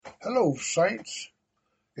Hello, saints.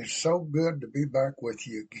 It's so good to be back with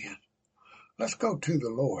you again. Let's go to the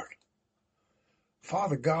Lord.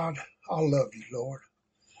 Father God, I love you, Lord.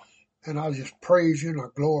 And I just praise you and I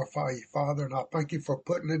glorify you, Father. And I thank you for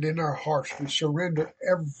putting it in our hearts. We surrender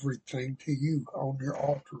everything to you on your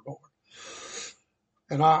altar, Lord.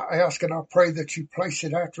 And I ask and I pray that you place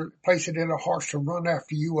it in our hearts to run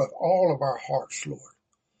after you with all of our hearts, Lord.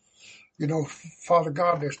 You know, Father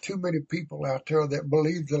God, there's too many people out there that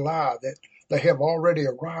believe the lie that they have already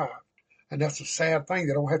arrived. And that's a sad thing.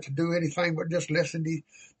 They don't have to do anything but just listen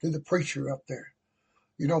to the preacher up there.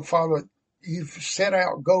 You know, Father, you've set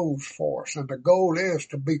out goals for us, and the goal is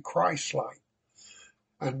to be Christ-like.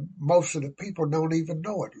 And most of the people don't even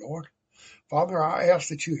know it, Lord. Father, I ask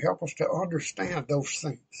that you help us to understand those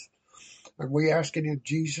things. And we ask it in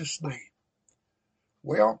Jesus' name.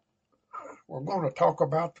 Well, we're going to talk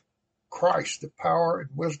about Christ, the power and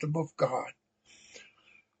wisdom of God.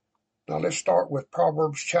 Now let's start with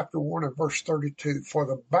Proverbs chapter 1 and verse 32. For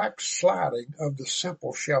the backsliding of the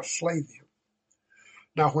simple shall slay them.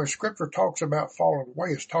 Now when scripture talks about falling away,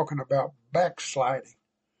 it's talking about backsliding.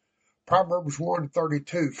 Proverbs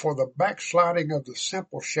 1:32, for the backsliding of the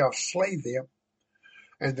simple shall slay them,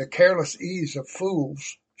 and the careless ease of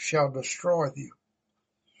fools shall destroy them.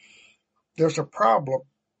 There's a problem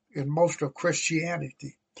in most of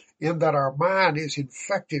Christianity in that our mind is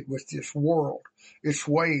infected with this world, its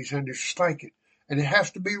ways and its thinking, and it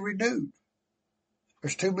has to be renewed.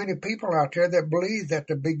 There's too many people out there that believe that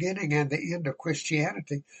the beginning and the end of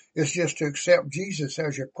Christianity is just to accept Jesus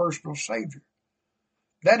as your personal Savior.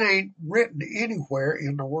 That ain't written anywhere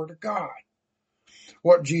in the Word of God.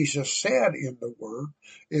 What Jesus said in the Word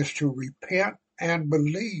is to repent and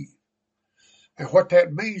believe. And what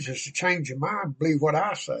that means is to change your mind, believe what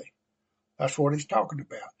I say. That's what he's talking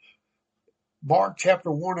about. Mark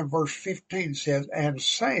chapter 1 and verse 15 says, and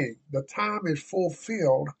saying, the time is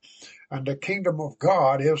fulfilled, and the kingdom of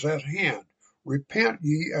God is at hand. Repent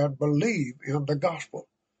ye and believe in the gospel.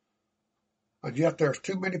 And yet there's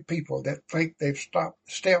too many people that think they've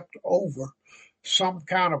stepped over some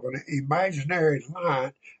kind of an imaginary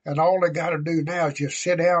line, and all they got to do now is just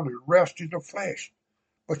sit down and rest in the flesh.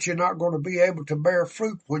 But you're not going to be able to bear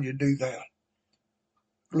fruit when you do that.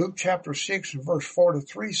 Luke chapter 6 and verse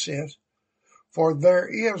 43 says, for there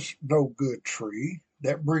is no good tree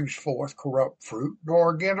that brings forth corrupt fruit,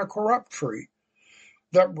 nor again a corrupt tree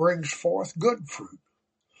that brings forth good fruit.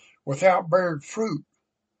 Without bearing fruit,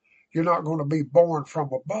 you're not going to be born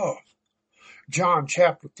from above. John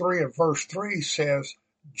chapter 3 and verse 3 says,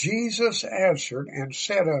 Jesus answered and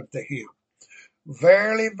said unto him,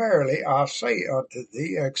 verily, verily, I say unto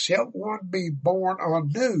thee, except one be born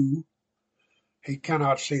anew, he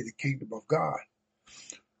cannot see the kingdom of God.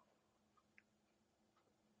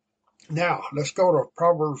 Now, let's go to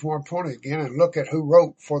Proverbs 1:20 again and look at who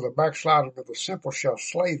wrote, for the backsliding of the simple shall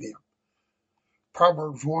slay them.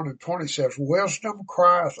 Proverbs 1:20 says, wisdom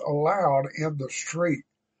crieth aloud in the street.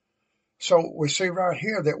 So we see right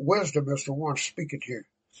here that wisdom is the one speaking here.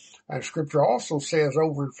 And scripture also says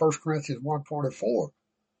over in 1 Corinthians 1:24,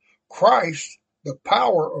 Christ, the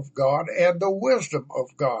power of God and the wisdom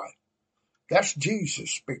of God. That's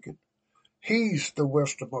Jesus speaking. He's the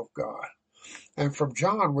wisdom of God. And from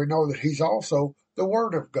John, we know that he's also the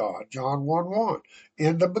Word of God. John 1:1.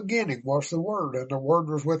 In the beginning was the Word, and the Word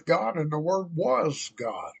was with God, and the Word was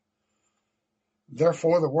God.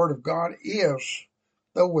 Therefore, the Word of God is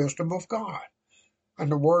the wisdom of God.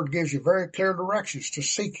 And the Word gives you very clear directions to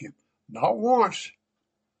seek Him. Not once,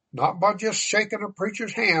 not by just shaking a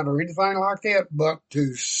preacher's hand or anything like that, but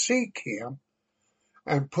to seek Him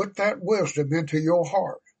and put that wisdom into your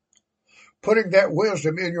heart. Putting that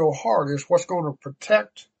wisdom in your heart is what's going to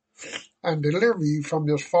protect and deliver you from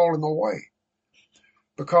this falling away.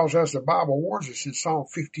 Because as the Bible warns us in Psalm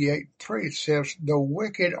 58:3, it says, the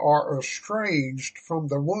wicked are estranged from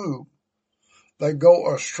the womb. They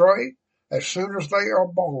go astray as soon as they are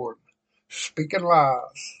born, speaking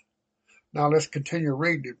lies. Now let's continue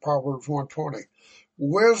reading in Proverbs 1:20.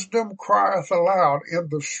 Wisdom crieth aloud in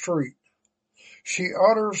the street. She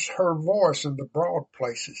utters her voice in the broad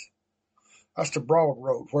places. That's the broad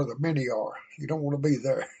road where the many are. You don't want to be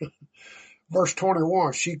there. Verse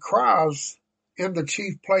 21, she cries in the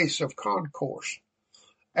chief place of concourse,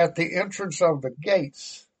 at the entrance of the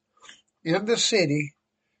gates. In the city,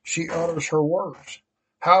 she utters her words.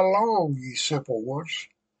 How long, ye simple ones?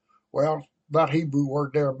 Well, that Hebrew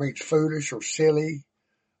word there means foolish or silly,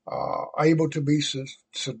 able to be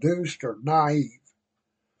seduced or naive.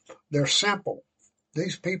 They're simple.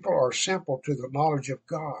 These people are simple to the knowledge of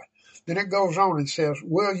God. Then it goes on and says,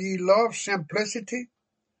 will ye love simplicity?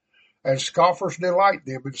 And scoffers delight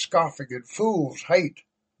them in scoffing, and fools hate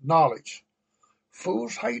knowledge.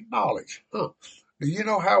 Fools hate knowledge. Huh. Do you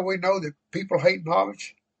know how we know that people hate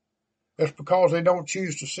knowledge? It's because they don't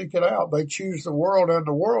choose to seek it out. They choose the world and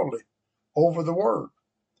the worldly over the word.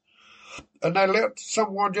 And they let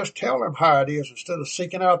someone just tell them how it is instead of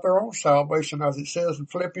seeking out their own salvation, as it says in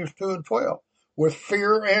Philippians 2:12, with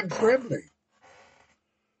fear and trembling.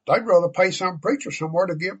 They'd rather pay some preacher somewhere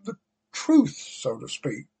to give them the truth, so to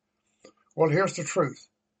speak. Well, here's the truth.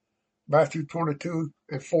 Matthew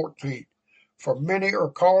 22:14. For many are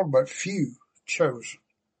called, but few chosen.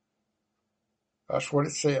 That's what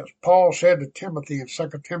it says. Paul said to Timothy in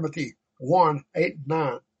 2 Timothy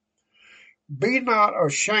 1:8-9, be not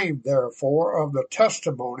ashamed, therefore, of the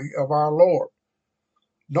testimony of our Lord,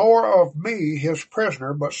 nor of me, his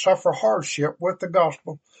prisoner, but suffer hardship with the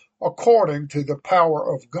gospel, according to the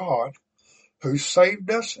power of God, who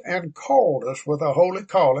saved us and called us with a holy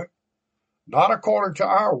calling, not according to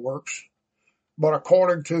our works, but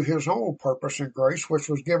according to his own purpose and grace, which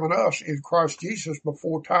was given us in Christ Jesus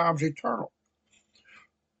before times eternal,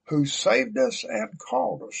 who saved us and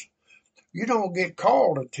called us. You don't get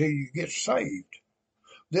called until you get saved.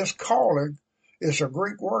 This calling is a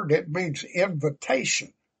Greek word that means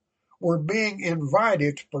invitation. We're being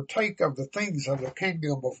invited to partake of the things of the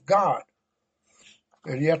kingdom of God.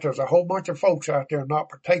 And yet there's a whole bunch of folks out there not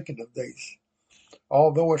partaking of these.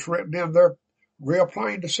 Although it's written in there real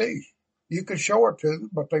plain to see. You can show it to them,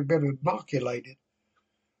 but they've been inoculated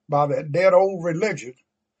by that dead old religion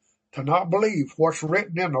to not believe what's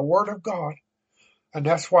written in the Word of God. And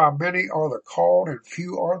that's why many are the called and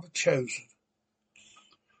few are the chosen.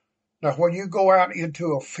 Now, when you go out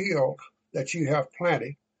into a field that you have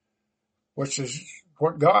planted, which is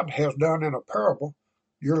what God has done in a parable,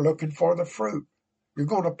 you're looking for the fruit. You're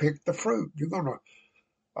going to pick the fruit. You're going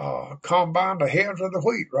to combine the heads of the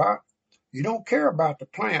wheat, right? You don't care about the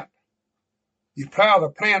plant. You plow the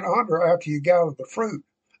plant under after you gather the fruit,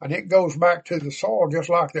 and it goes back to the soil just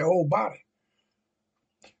like the old body.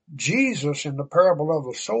 Jesus, in the parable of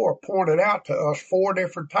the sower, pointed out to us 4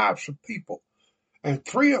 different types of people. And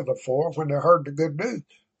 3 of the 4, when they heard the good news,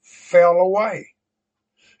 fell away.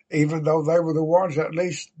 Even though they were the ones, at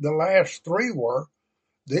least the last 3 were,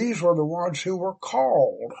 these were the ones who were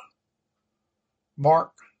called.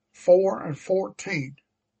 Mark 4:14.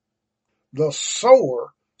 The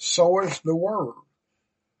sower soweth the word,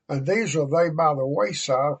 and these are they by the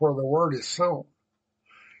wayside where the word is sown.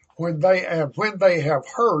 When they have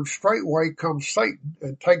heard, straightway comes Satan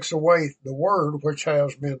and takes away the word which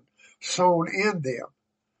has been sown in them.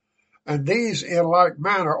 And these in like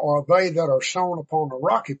manner are they that are sown upon the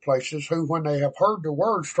rocky places, who when they have heard the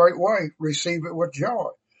word straightway receive it with joy.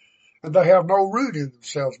 And they have no root in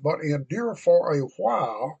themselves, but endure for a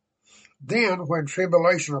while. Then when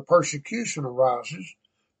tribulation or persecution arises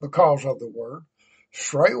because of the word,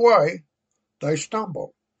 straightway they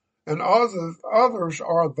stumble. And others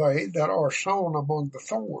are they that are sown among the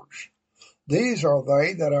thorns. These are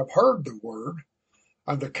they that have heard the word,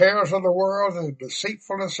 and the cares of the world and the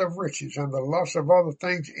deceitfulness of riches and the lust of other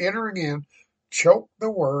things entering in choke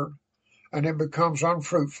the word, and it becomes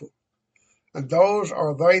unfruitful. And those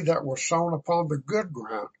are they that were sown upon the good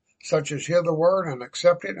ground, such as hear the word and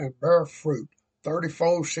accept it and bear fruit,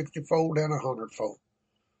 30-fold, 60-fold, and 100-fold.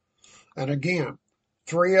 And again,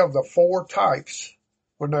 3 of the 4 types,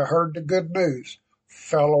 when they heard the good news,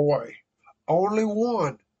 fell away. Only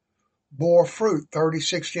 1 bore fruit, 30,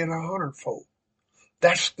 60, and 100-fold.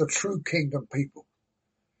 That's the true kingdom people.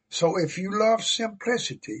 So if you love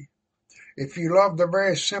simplicity, if you love the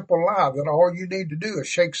very simple lie that all you need to do is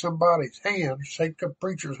shake somebody's hand, shake the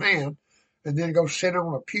preacher's hand, and then go sit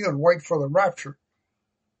on a pew and wait for the rapture,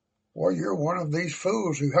 well, you're one of these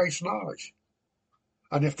fools who hates knowledge.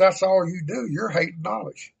 And if that's all you do, you're hating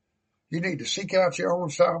knowledge. You need to seek out your own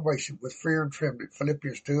salvation with fear and trembling,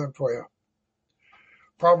 Philippians 2:12.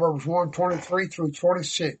 Proverbs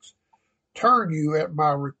 1:23-26. Turn you at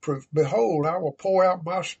my reproof. Behold, I will pour out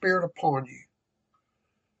my spirit upon you.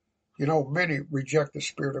 You know, many reject the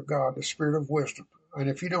Spirit of God, the Spirit of wisdom. And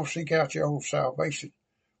if you don't seek out your own salvation,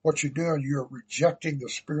 what you're doing, you're rejecting the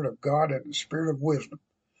Spirit of God and the Spirit of wisdom,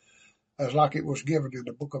 as like it was given in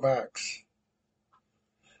the book of Acts.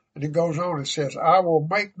 And it goes on and says, I will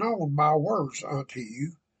make known my words unto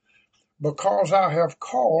you, because I have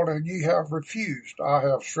called and ye have refused. I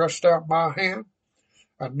have stretched out my hand,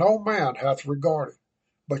 and no man hath regarded.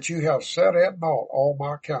 But you have set at naught all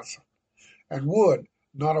my counsel, and would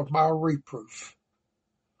none of my reproof.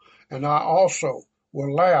 And I also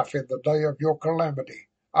will laugh in the day of your calamity.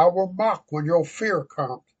 I will mock when your fear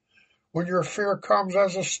comes, When your fear comes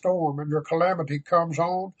as a storm and your calamity comes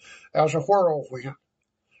on as a whirlwind,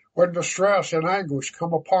 when distress and anguish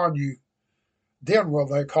come upon you, then will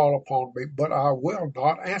they call upon me, but I will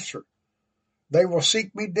not answer. They will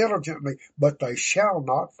seek me diligently, but they shall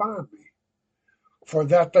not find me. For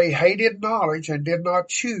that they hated knowledge and did not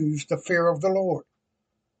choose the fear of the Lord.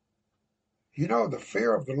 You know, the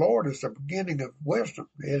fear of the Lord is the beginning of wisdom,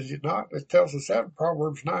 is it not? It tells us that in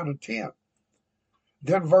Proverbs 9 and 10.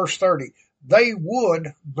 Then verse 30, they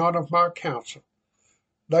would none of my counsel.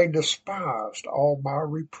 They despised all my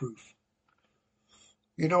reproof.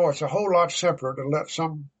 You know, it's a whole lot simpler to let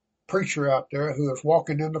some preacher out there who is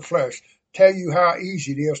walking in the flesh tell you how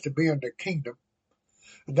easy it is to be in the kingdom,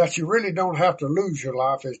 and that you really don't have to lose your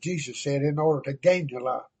life, as Jesus said, in order to gain your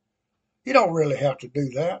life. You don't really have to do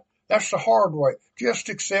that. That's the hard way. Just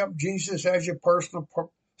accept Jesus as your personal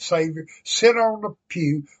Savior. Sit on the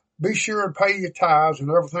pew. Be sure and pay your tithes, and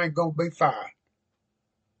everything's going to be fine.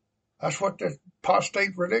 That's what the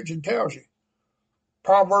apostate religion tells you.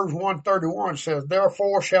 Proverbs 1:31 says,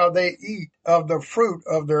 therefore shall they eat of the fruit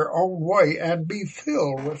of their own way and be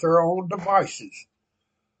filled with their own devices.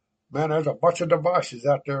 Man, there's a bunch of devices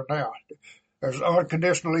out there now. There's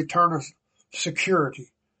unconditional eternal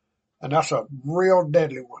security, and that's a real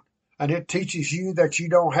deadly one. And it teaches you that you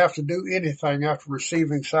don't have to do anything after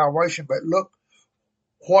receiving salvation, but look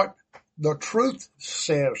what the truth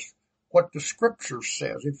says, what the scripture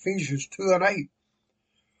says, Ephesians 2 and 8.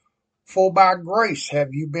 For by grace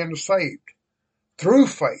have you been saved, through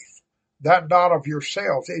faith, that not of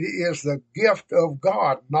yourselves. It is the gift of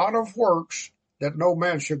God, not of works, that no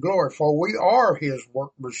man should glory. For we are his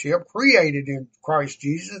workmanship, created in Christ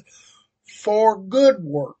Jesus for good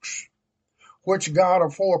works, which God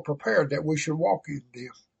afore prepared that we should walk in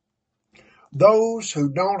them. Those who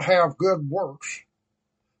don't have good works,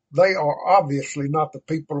 they are obviously not the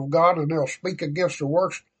people of God, and they'll speak against the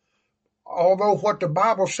works, although what the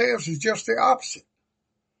Bible says is just the opposite.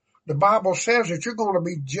 The Bible says that you're going to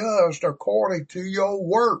be judged according to your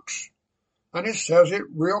works, and it says it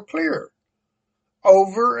real clear,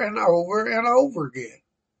 over and over and over again.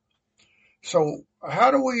 So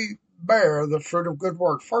how do we bear the fruit of good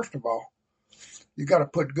works? First of all, you got to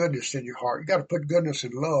put goodness in your heart. You got to put goodness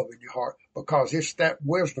and love in your heart, because it's that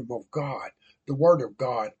wisdom of God, the Word of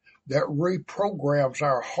God, that reprograms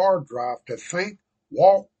our hard drive to think,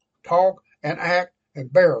 walk, talk, and act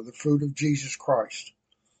and bear the fruit of Jesus Christ.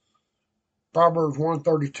 Proverbs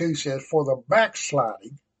 1:32 says, for the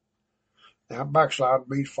backsliding, now backsliding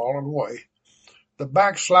means falling away, the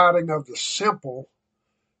backsliding of the simple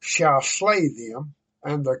shall slay them,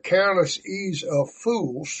 and the careless ease of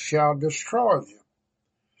fools shall destroy them.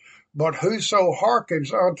 But whoso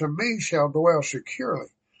hearkens unto me shall dwell securely,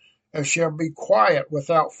 and shall be quiet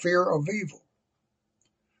without fear of evil.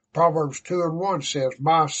 Proverbs 2 and 1 says,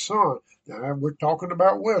 my son, now we're talking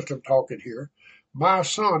about wisdom talking here, my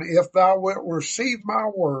son, if thou wilt receive my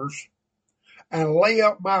words, and lay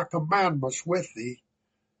up my commandments with thee,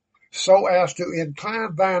 so as to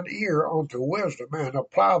incline thine ear unto wisdom, and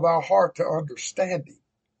apply thy heart to understanding.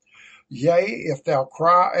 Yea, if thou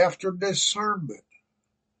cry after discernment,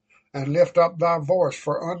 and lift up thy voice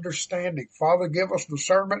for understanding. Father, give us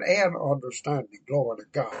discernment and understanding. Glory to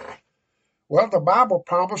God. Well, the Bible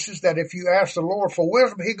promises that if you ask the Lord for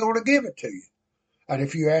wisdom, he's going to give it to you. And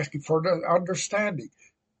if you ask him for understanding,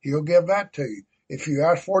 he'll give that to you. If you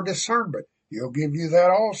ask for discernment, he'll give you that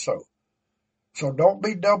also. So don't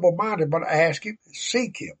be double-minded, but ask him,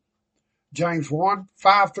 seek him. James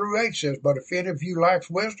 1:5-8 says, but if any of you lacks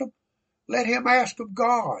wisdom, let him ask of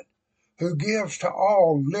God, who gives to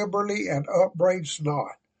all liberally and upbraids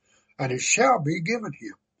not, and it shall be given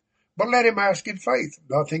him. But let him ask in faith,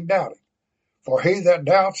 nothing doubting. For he that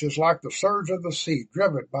doubts is like the surge of the sea,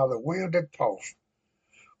 driven by the wind and tossed.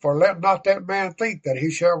 For let not that man think that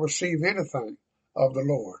he shall receive anything of the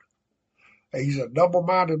Lord. He's a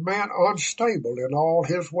double-minded man, unstable in all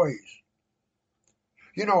his ways.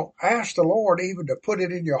 You know, ask the Lord even to put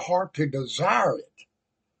it in your heart to desire it.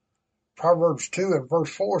 Proverbs 2 and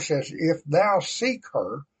verse 4 says, if thou seek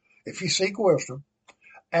her, if you seek wisdom,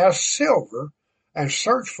 as silver, and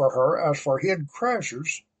search for her as for hidden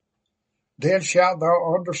treasures, then shalt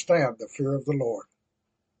thou understand the fear of the Lord.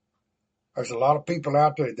 There's a lot of people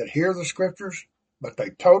out there that hear the scriptures, but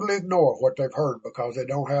they totally ignore what they've heard because they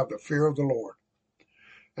don't have the fear of the Lord.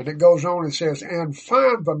 And it goes on and says, and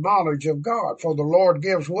find the knowledge of God, for the Lord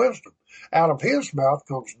gives wisdom. Out of his mouth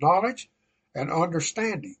comes knowledge and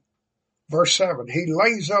understanding. Verse 7, he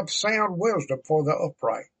lays up sound wisdom for the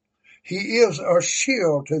upright. He is a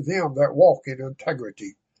shield to them that walk in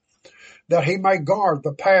integrity. that he may guard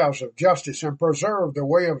the paths of justice and preserve the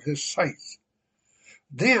way of his saints.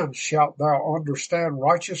 Then shalt thou understand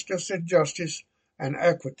righteousness and justice and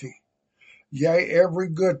equity, yea, every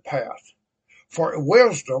good path. For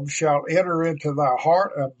wisdom shall enter into thy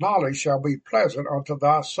heart, and knowledge shall be pleasant unto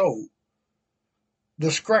thy soul.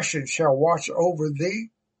 Discretion shall watch over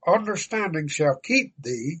thee, understanding shall keep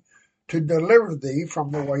thee, to deliver thee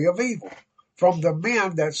from the way of evil, from the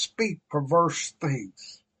men that speak perverse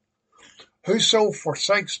things. Whoso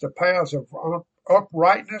forsakes the paths of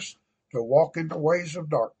uprightness, to walk in the ways of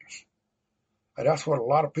darkness. And that's what a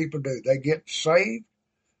lot of people do. They get saved,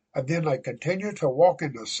 and then they continue to walk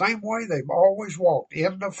in the same way they've always walked,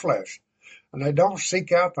 in the flesh. And they don't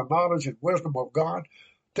seek out the knowledge and wisdom of God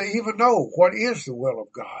to even know what is the will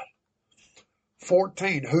of God.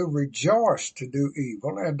 14, who rejoice to do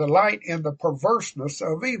evil and delight in the perverseness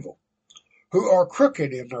of evil, who are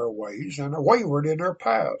crooked in their ways and wayward in their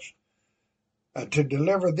paths, and to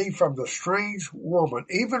deliver thee from the strange woman,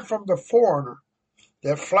 even from the foreigner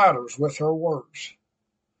that flatters with her words.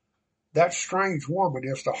 That strange woman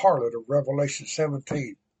is the harlot of Revelation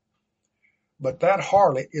 17. But that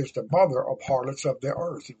harlot is the mother of harlots of the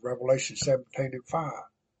earth in Revelation 17:5.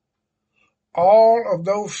 All of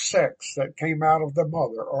those sects that came out of the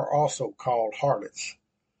mother are also called harlots,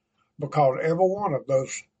 because every one of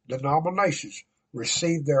those denominations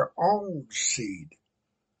received their own seed,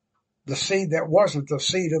 the seed that wasn't the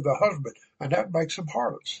seed of the husband, and that makes them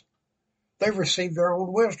harlots. They received their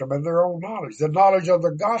own wisdom and their own knowledge. The knowledge of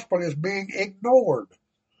the gospel is being ignored.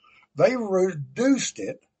 They reduced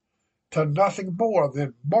it to nothing more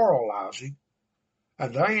than moralizing,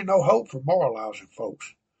 and there ain't no hope for moralizing,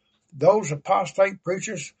 folks. Those apostate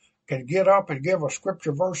preachers can get up and give a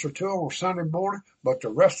scripture verse or two on Sunday morning, but the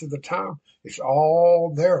rest of the time it's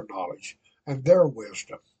all their knowledge and their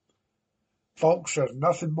wisdom. Folks, there's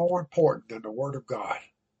nothing more important than the Word of God.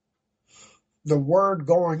 The Word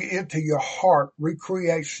going into your heart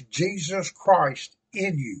recreates Jesus Christ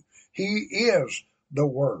in you. He is the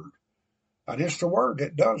Word. And it's the Word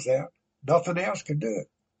that does that. Nothing else can do it.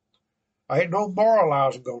 Ain't no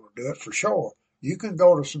moralizing going to do it for sure. You can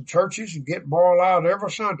go to some churches and get moralized every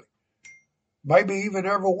Sunday, maybe even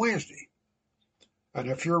every Wednesday. And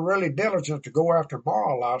if you're really diligent to go after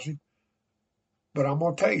moralizing, but I'm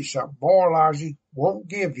going to tell you something, moralizing won't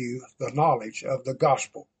give you the knowledge of the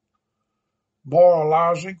gospel.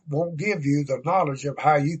 Moralizing won't give you the knowledge of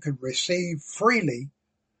how you can receive freely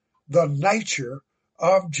the nature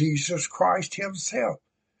of Jesus Christ himself.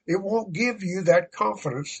 It won't give you that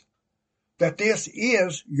confidence that this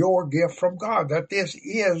is your gift from God, that this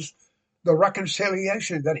is the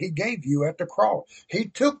reconciliation that he gave you at the cross. He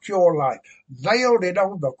took your life, nailed it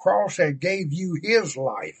on the cross, and gave you his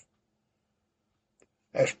life.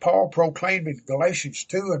 As Paul proclaimed in Galatians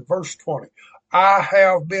 2 and verse 20, I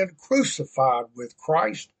have been crucified with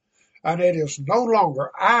Christ, and it is no longer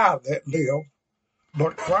I that live,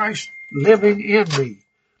 but Christ living in me.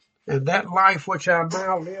 And that life which I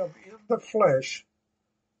now live in the flesh,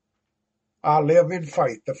 I live in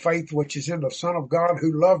faith, the faith which is in the Son of God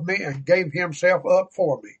who loved me and gave himself up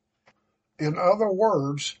for me. In other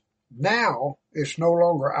words, now it's no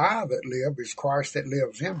longer I that live, it's Christ that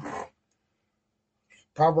lives in me.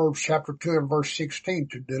 Proverbs chapter 2 and verse 16,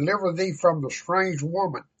 to deliver thee from the strange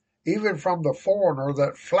woman, even from the foreigner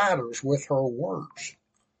that flatters with her words.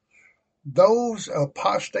 Those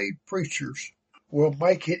apostate preachers will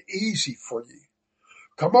make it easy for you.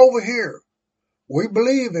 Come over here. We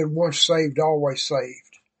believe in once saved, always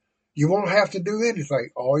saved. You won't have to do anything.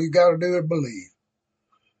 All you got to do is believe.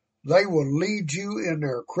 They will lead you in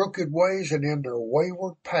their crooked ways and in their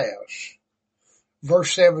wayward paths.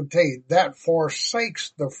 Verse 17, that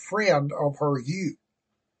forsakes the friend of her youth.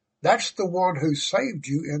 That's the one who saved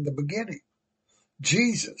you in the beginning.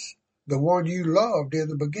 Jesus, the one you loved in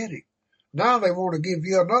the beginning. Now they want to give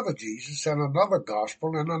you another Jesus and another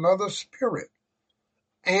gospel and another spirit,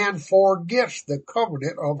 and forgets the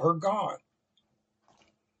covenant of her God.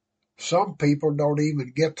 Some people don't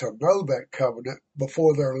even get to know that covenant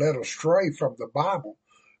before they're led astray from the Bible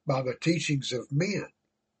by the teachings of men.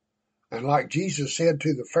 And like Jesus said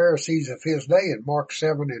to the Pharisees of his day in Mark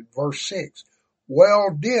 7 and verse 6,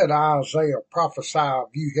 well did Isaiah prophesy of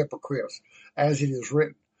you hypocrites, as it is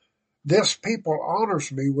written, this people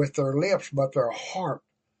honors me with their lips, but their heart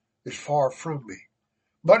is far from me.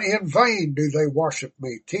 But in vain do they worship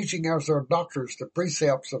me, teaching as their doctors the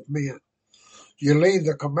precepts of men. You leave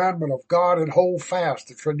the commandment of God and hold fast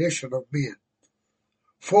the tradition of men.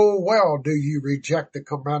 Full well do you reject the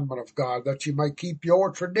commandment of God, that you may keep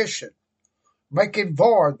your tradition, making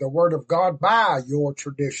void the word of God by your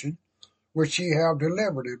tradition, which ye have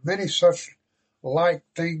delivered, and many such like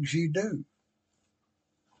things ye do.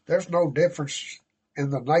 There's no difference in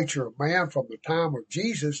the nature of man from the time of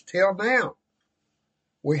Jesus till now.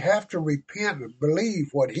 We have to repent and believe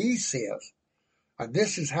what he says. And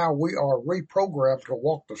this is how we are reprogrammed to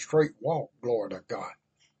walk the straight walk, glory to God.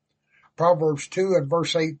 Proverbs 2 and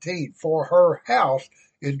verse 18, for her house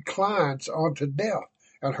inclines unto death,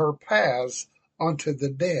 and her paths unto the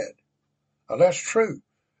dead. Now that's true.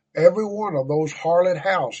 Every one of those harlot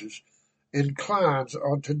houses inclines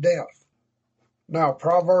unto death. Now,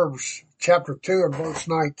 Proverbs chapter 2 and verse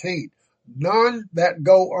 19, none that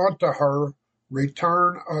go unto her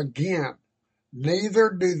return again, neither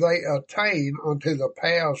do they attain unto the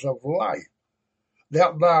paths of life,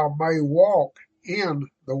 that thou may walk in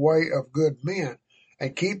the way of good men,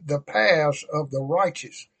 and keep the paths of the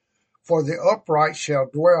righteous, for the upright shall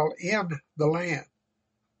dwell in the land.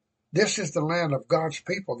 This is the land of God's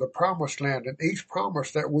people, the promised land, and each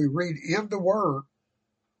promise that we read in the Word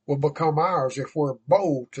will become ours if we're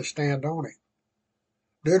bold to stand on it.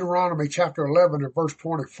 Deuteronomy chapter 11 and verse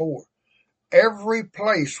 24, every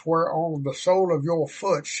place whereon the sole of your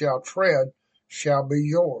foot shall tread shall be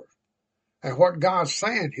yours. And what God's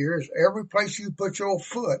saying here is every place you put your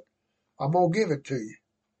foot, I'm going to give it to you.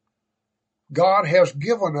 God has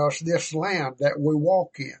given us this land that we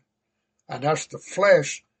walk in, and that's the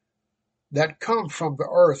flesh that comes from the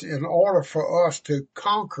earth in order for us to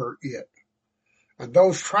conquer it. And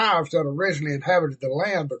those tribes that originally inhabited the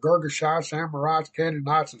land, the Girgashites, Amorites,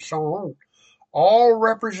 Canaanites, and so on, all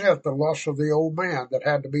represent the lust of the old man that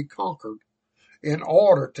had to be conquered in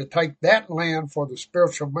order to take that land for the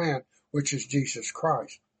spiritual man, which is Jesus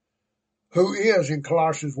Christ, who is, in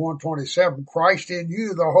Colossians 1:27, Christ in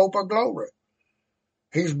you, the hope of glory.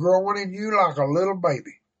 He's growing in you like a little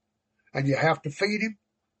baby, and you have to feed him,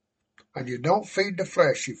 and you don't feed the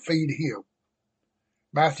flesh, you feed him.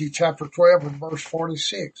 Matthew chapter 12 and verse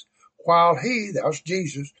 46, while he, that's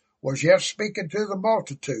Jesus, was yet speaking to the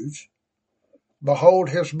multitudes, behold,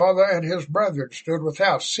 his mother and his brethren stood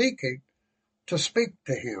without, seeking to speak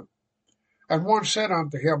to him. And one said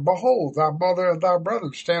unto him, behold, thy mother and thy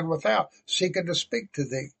brethren stand without, seeking to speak to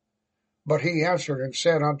thee. But he answered and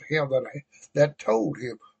said unto him that told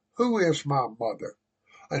him, who is my mother,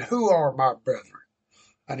 and who are my brethren?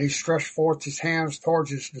 And he stretched forth his hands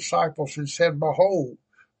towards his disciples and said, behold,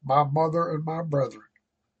 my mother and my brethren.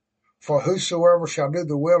 For whosoever shall do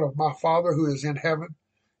the will of my Father who is in heaven,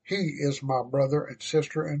 he is my brother and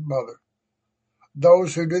sister and mother.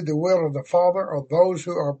 Those who do the will of the Father are those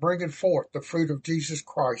who are bringing forth the fruit of Jesus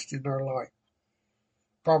Christ in their life.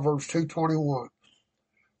 Proverbs 2:21,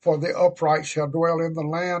 for the upright shall dwell in the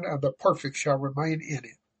land, and the perfect shall remain in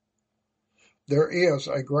it. There is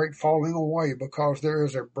a great falling away because there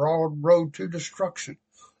is a broad road to destruction,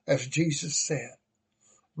 as Jesus said.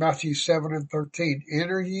 Matthew 7 and 13,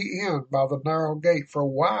 enter ye in by the narrow gate, for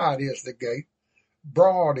wide is the gate,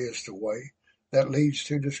 broad is the way that leads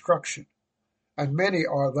to destruction, and many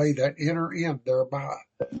are they that enter in thereby.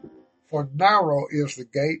 For narrow is the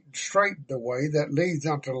gate, and straight the way that leads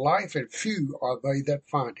unto life, and few are they that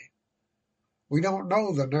find it. We don't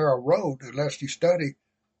know the narrow road unless you study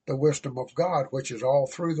the wisdom of God, which is all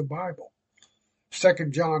through the Bible. 2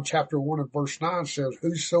 John chapter 1 and verse 9 says,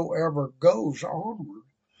 whosoever goes onward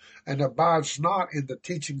and abides not in the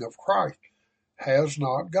teaching of Christ has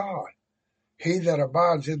not God. He that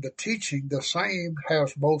abides in the teaching, the same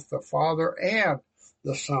has both the Father and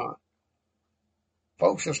the Son.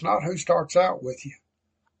 Folks, it's not who starts out with you,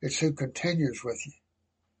 it's who continues with you.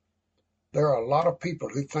 There are a lot of people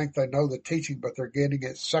who think they know the teaching, but they're getting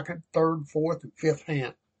it second, third, fourth, and fifth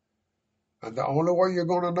hand. And the only way you're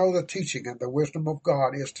going to know the teaching and the wisdom of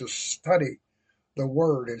God is to study the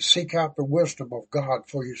Word and seek out the wisdom of God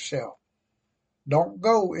for yourself. Don't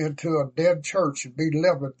go into a dead church and be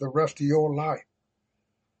living the rest of your life.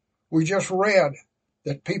 We just read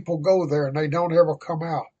that people go there and they don't ever come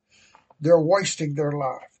out. They're wasting their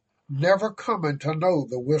life, never coming to know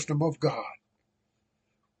the wisdom of God.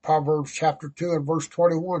 Proverbs chapter 2 and verse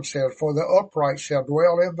 21 says, for the upright shall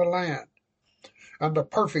dwell in the land, and the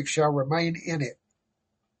perfect shall remain in it.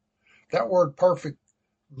 That word perfect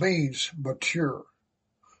means mature.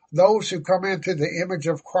 Those who come into the image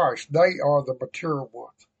of Christ, they are the mature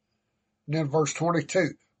ones. And then verse 22,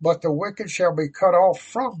 but the wicked shall be cut off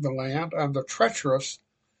from the land, and the treacherous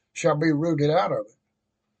shall be rooted out of it.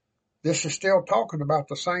 This is still talking about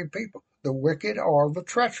the same people. The wicked are the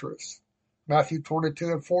treacherous. Matthew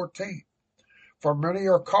 22 and 14. For many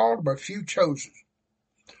are called, but few chosen.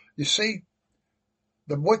 You see,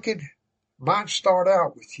 the wicked might start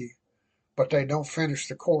out with you, but they don't finish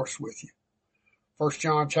the course with you. 1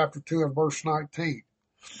 John chapter 2 and verse 19.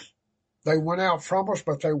 They went out from us,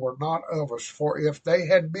 but they were not of us. For if they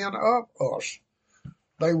had been of us,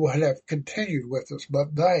 they would have continued with us.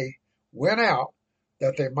 But they went out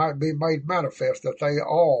that they might be made manifest that they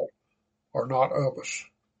all are not of us.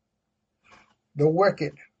 The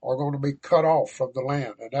wicked are going to be cut off from the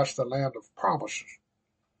land, and that's the land of promises.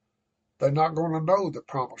 They're not going to know the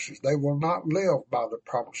promises. They will not live by the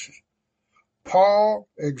promises. Paul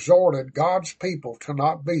exhorted God's people to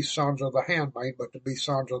not be sons of the handmaid, but to be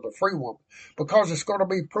sons of the free woman, because it's going to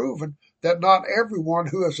be proven that not everyone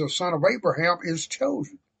who is a son of Abraham is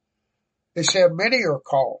chosen. It said many are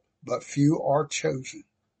called, but few are chosen.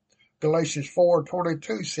 Galatians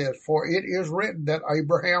 4:22 says, for it is written that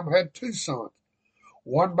Abraham had two sons,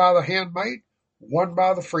 one by the handmaid, one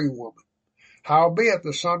by the free woman. Howbeit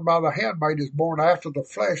the son by the handmaid is born after the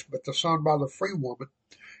flesh, but the son by the free woman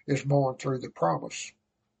is born through the promise.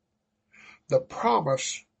 The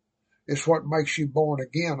promise is what makes you born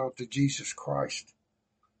again unto Jesus Christ.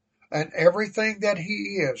 And everything that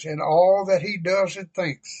he is and all that he does and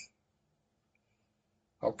thinks,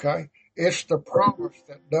 okay, it's the promise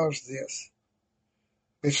that does this.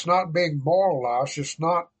 It's not being moralized. It's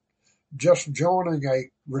not just joining a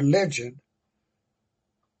religion.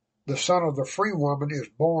 The son of the free woman is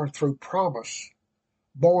born through promise,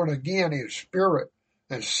 born again in spirit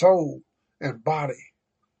and soul and body.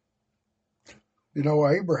 You know,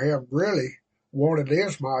 Abraham really wanted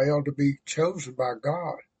Ishmael to be chosen by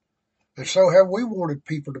God. And so have we wanted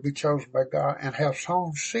people to be chosen by God and have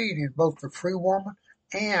sown seed in both the free woman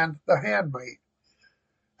and the handmaid.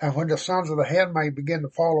 And when the sons of the handmaid begin to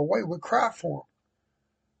fall away, we cry for them.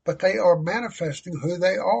 But they are manifesting who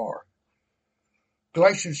they are.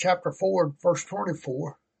 Galatians chapter 4 and verse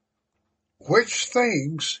 24. Which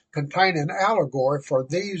things contain an allegory, for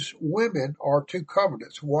these women are two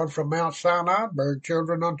covenants, one from Mount Sinai, bearing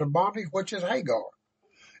children unto bondage, which is Hagar.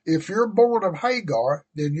 If you're born of Hagar,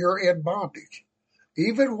 then you're in bondage.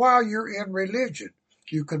 Even while you're in religion,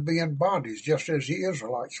 you can be in bondage, just as the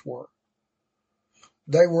Israelites were.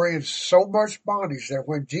 They were in so much bondage that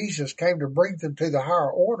when Jesus came to bring them to the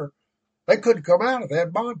higher order, they couldn't come out of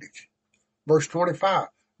that bondage. Verse 25.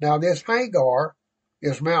 Now this Hagar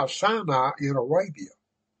is Mount Sinai in Arabia.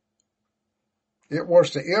 It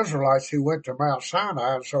was the Israelites who went to Mount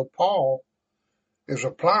Sinai, and so Paul is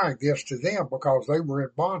applying this to them because they were in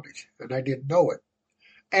bondage and they didn't know it.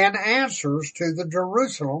 And answers to the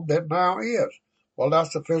Jerusalem that now is. Well,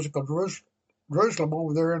 that's the physical Jerusalem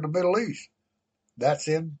over there in the Middle East. That's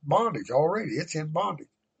in bondage already. It's in bondage.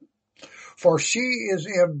 For she is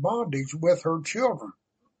in bondage with her children.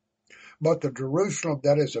 But the Jerusalem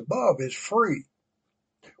that is above is free,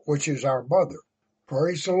 which is our mother.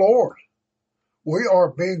 Praise the Lord. We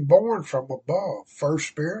are being born from above, first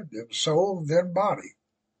spirit, then soul, then body.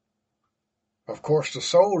 Of course, the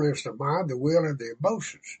soul is the mind, the will, and the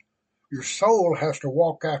emotions. Your soul has to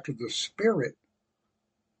walk after the spirit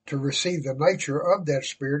to receive the nature of that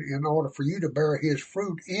spirit in order for you to bear his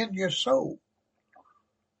fruit in your soul.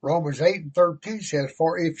 Romans 8 and 13 says,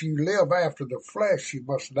 for if you live after the flesh, you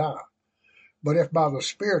must die. But if by the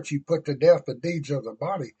Spirit you put to death the deeds of the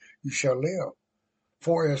body, you shall live.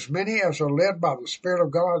 For as many as are led by the Spirit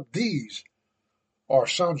of God, these are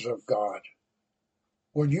sons of God.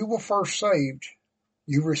 When you were first saved,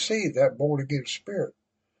 you received that born-again spirit.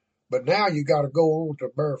 But now you got to go on to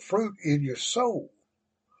bear fruit in your soul.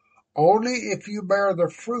 Only if you bear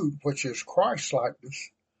the fruit, which is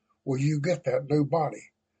Christ-likeness, will you get that new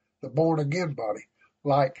body, the born-again body,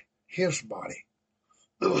 like his body.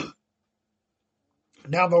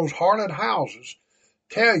 Now those harlot houses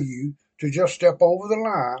tell you to just step over the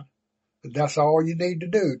line, and that's all you need to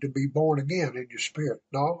do to be born again in your spirit.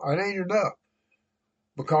 No, it ain't enough,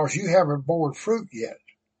 because you haven't borne fruit yet.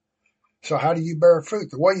 So how do you bear fruit?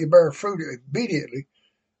 The way you bear fruit immediately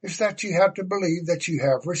is that you have to believe that you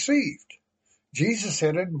have received. Jesus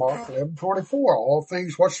said in Mark 11:24, all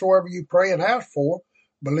things whatsoever you pray and ask for,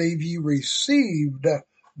 believe you received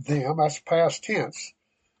them, that's past tense,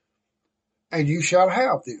 and you shall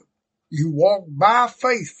have them. You walk by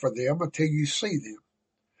faith for them until you see them.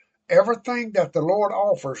 Everything that the Lord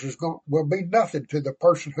offers will be nothing to the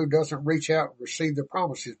person who doesn't reach out and receive the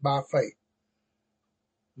promises by faith.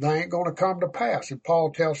 They ain't going to come to pass. And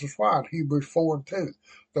Paul tells us why in Hebrews 4 and 2.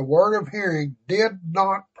 The word of hearing did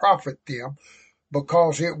not profit them,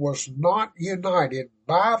 because it was not united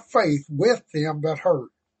by faith with them that heard.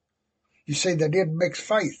 You see, they didn't mix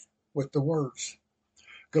faith with the words.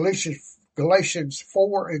 Galatians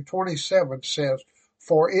 4 and 27 says,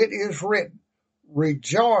 for it is written,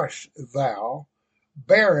 rejoice thou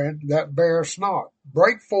barren that bearest not.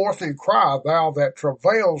 Break forth and cry, thou that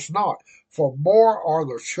travailest not, for more are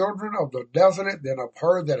the children of the desolate than of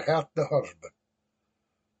her that hath the husband.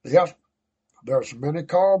 Yes, there's many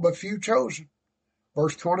called, but few chosen.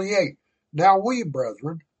 Verse 28, now we,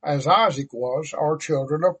 brethren, as Isaac was, are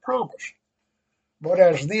children of promise. But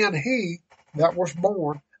as then he that was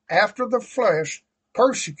born after the flesh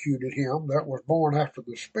persecuted him that was born after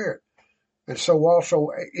the Spirit, and so also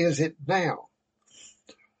is it now.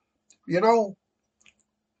 You know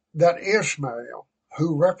that Ishmael,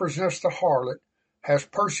 who represents the harlot, has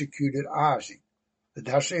persecuted Isaac, and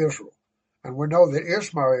that's Israel. And we know that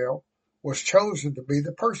Ishmael was chosen to be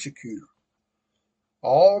the persecutor.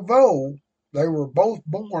 Although they were both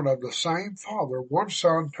born of the same father, one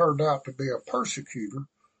son turned out to be a persecutor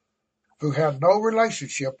who had no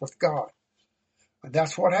relationship with God. And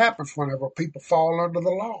that's what happens whenever people fall under the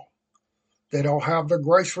law. They don't have the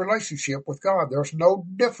grace relationship with God. There's no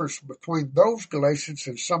difference between those Galatians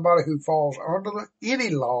and somebody who falls under any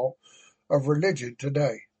law of religion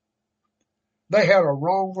today. They had a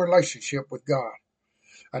wrong relationship with God.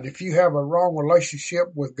 And if you have a wrong relationship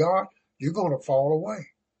with God, you're going to fall away.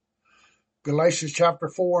 Galatians chapter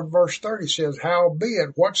 4 and verse 30 says, howbeit,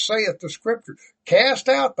 what saith the scripture? Cast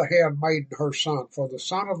out the handmaid and her son, for the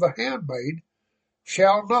son of the handmaid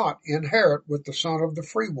shall not inherit with the son of the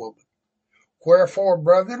free woman. Wherefore,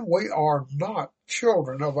 brethren, we are not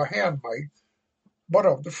children of a handmaid, but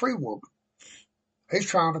of the free woman. He's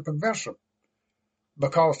trying to convince them.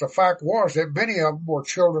 Because the fact was that many of them were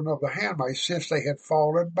children of the handmaid since they had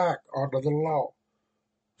fallen back under the law,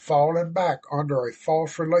 fallen back under a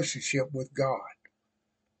false relationship with God.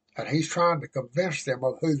 And he's trying to convince them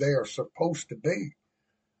of who they are supposed to be.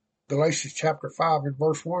 Galatians chapter 5 and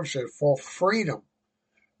verse 1 says, for freedom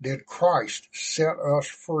did Christ set us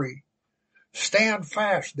free. Stand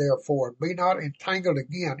fast, therefore, and be not entangled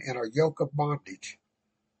again in a yoke of bondage.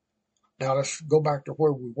 Now let's go back to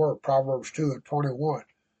where we were, Proverbs 2 and 21.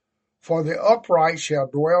 For the upright shall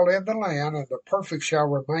dwell in the land, and the perfect shall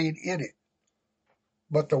remain in it.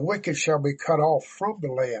 But the wicked shall be cut off from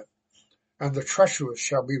the land, and the treacherous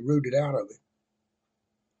shall be rooted out of it.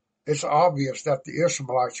 It's obvious that the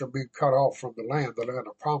Israelites are being cut off from the land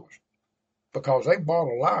of promise, because they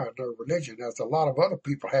bought a lie in their religion, as a lot of other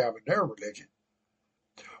people have in their religion.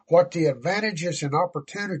 What the advantages and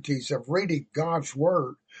opportunities of reading God's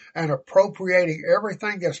word and appropriating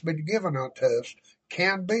everything that's been given unto us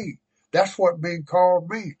can be. That's what being called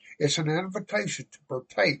means. It's an invitation to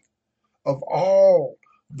partake of all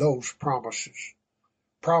those promises.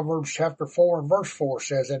 Proverbs chapter 4 and verse 4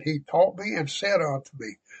 says, and he taught me and said unto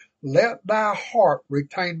me, let thy heart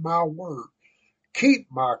retain my word. Keep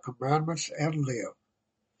my commandments and live.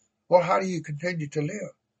 Well, how do you continue to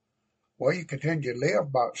live? Well, you continue to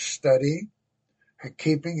live by studying and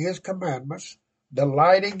keeping his commandments,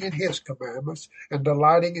 delighting in his commandments, and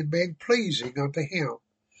delighting in being pleasing unto him.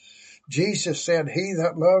 Jesus said, he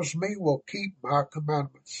that loves me will keep my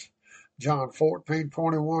commandments. John 14,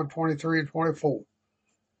 21, 23, and 24.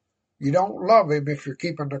 You don't love him if you're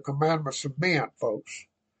keeping the commandments of men, folks.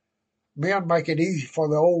 Men make it easy for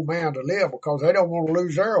the old man to live because they don't want to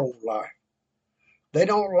lose their old life. They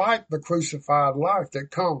don't like the crucified life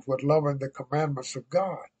that comes with loving the commandments of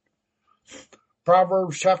God.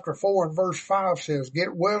 Proverbs chapter 4 and verse 5 says,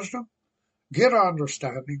 get wisdom, get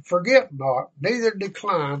understanding, forget not, neither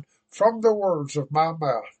decline from the words of my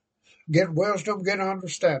mouth. Get wisdom, get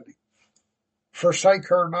understanding. Forsake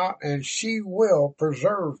her not, and she will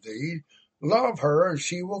preserve thee. Love her, and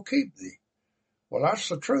she will keep thee. Well, that's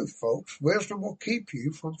the truth, folks. Wisdom will keep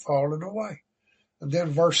you from falling away. And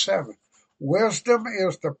then verse 7. Wisdom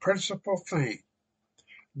is the principal thing.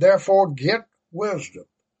 Therefore get wisdom.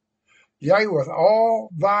 Yea, with all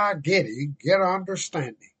thy getting, get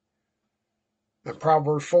understanding. And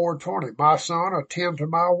Proverbs 4:20. My son, attend to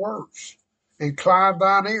my words. Incline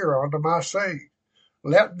thine ear unto my saying.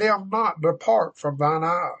 Let them not depart from thine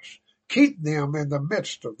eyes. Keep them in the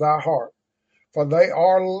midst of thy heart, for they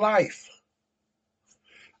are life.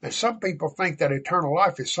 And some people think that eternal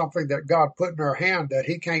life is something that God put in their hand that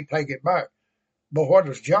he can't take it back. But what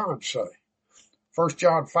does John say? 1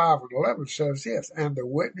 John 5 and 11 says this, and the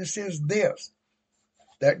witness is this,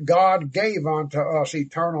 that God gave unto us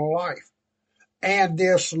eternal life, and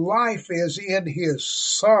this life is in his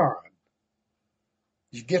Son.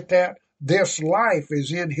 You get that? This life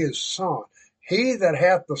is in his Son. He that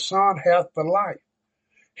hath the Son hath the life.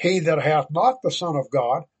 He that hath not the Son of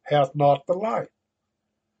God hath not the life.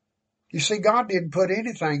 You see, God didn't put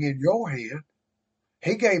anything in your hand.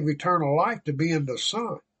 He gave eternal life to be in the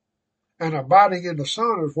Son. And abiding in the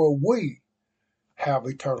Son is where we have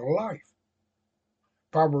eternal life.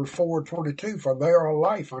 Proverbs 4:22, for they are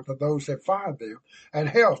life unto those that find them, and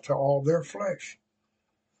health to all their flesh.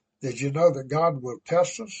 Did you know that God will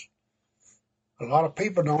test us? A lot of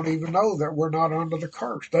people don't even know that we're not under the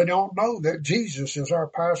curse. They don't know that Jesus is our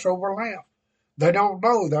Passover lamb. They don't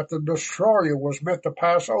know that the destroyer was meant to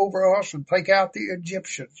pass over us and take out the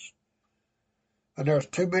Egyptians. And there's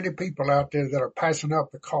too many people out there that are passing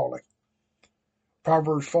up the calling.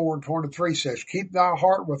 Proverbs 4:23 says, keep thy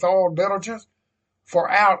heart with all diligence, for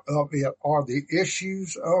out of it are the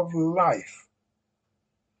issues of life.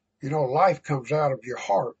 You know, life comes out of your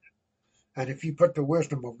heart. And if you put the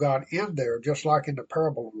wisdom of God in there, just like in the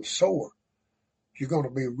parable of the sower, you're going to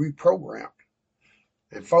be reprogrammed.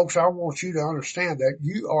 And folks, I want you to understand that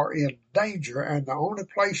you are in danger, and the only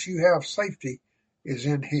place you have safety is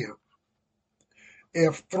in Him.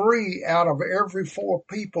 If 3 out of every 4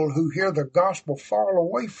 people who hear the gospel fall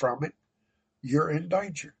away from it, you're in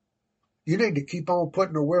danger. You need to keep on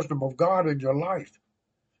putting the wisdom of God in your life.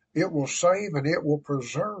 It will save and it will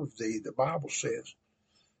preserve thee, the Bible says.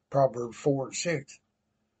 Proverbs 4:6.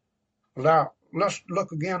 Now, let's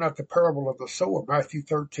look again at the parable of the sower, Matthew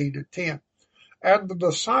 13:10. And the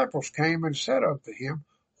disciples came and said unto him,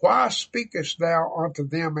 why speakest thou unto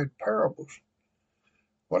them in parables?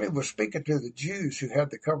 Well, he was speaking to the Jews who had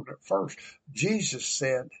the covenant first. Jesus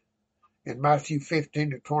said in Matthew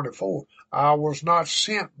 15:24, I was not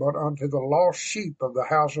sent but unto the lost sheep of the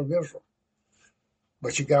house of Israel.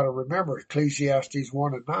 But you got to remember, Ecclesiastes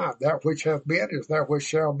 1:9, that which hath been is that which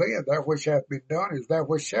shall be, and that which hath been done is that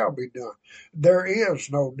which shall be done. There is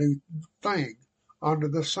no new thing under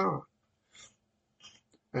the sun.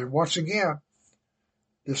 And once again,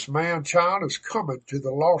 this man-child is coming to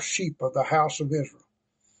the lost sheep of the house of Israel.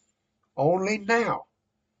 Only now,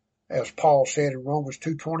 as Paul said in Romans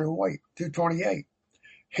 2:28,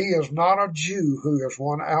 he is not a Jew who is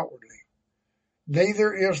one outwardly.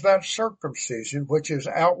 Neither is that circumcision which is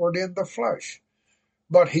outward in the flesh,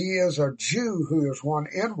 but he is a Jew who is one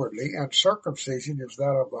inwardly, and circumcision is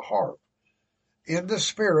that of the heart, in the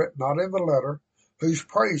spirit, not in the letter, whose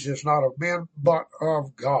praise is not of men, but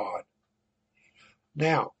of God.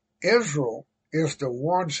 Now, Israel is the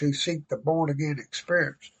ones who seek the born-again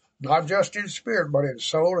experience, not just in spirit, but in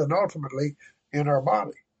soul, and ultimately in our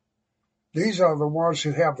body. These are the ones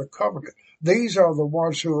who have the covenant. These are the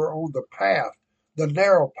ones who are on the path, the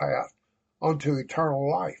narrow path, unto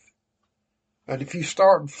eternal life. And if you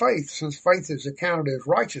start in faith, since faith is accounted as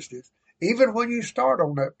righteousness, even when you start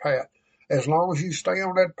on that path, as long as you stay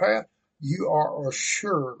on that path, you are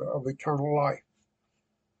assured of eternal life.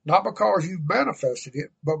 Not because you manifested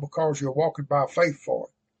it, but because you're walking by faith for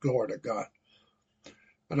it. Glory to God.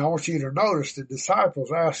 And I want you to notice the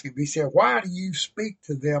disciples asked him, he said, why do you speak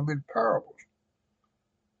to them in parables?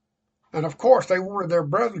 And of course, they wanted their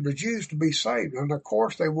brethren, the Jews, to be saved. And of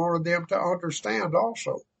course, they wanted them to understand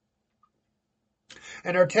also.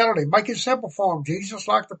 And they're telling him, make it simple for them, Jesus,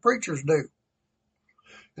 like the preachers do.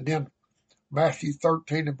 And then Matthew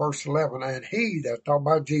 13 and verse 11, and he, that's talking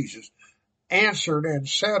about Jesus, answered and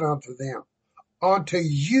said unto them, unto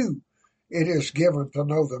you it is given to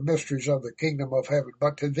know the mysteries of the kingdom of heaven,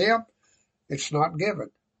 but to them it's not given.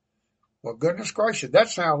 Well, goodness gracious, that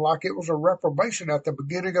sounds like it was a reprobation at the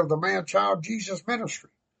beginning of the man-child Jesus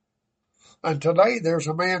ministry. And today there's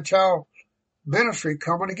a man-child ministry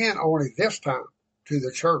coming again, only this time to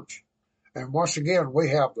the church. And once again, we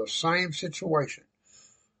have the same situation.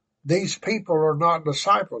 These people are not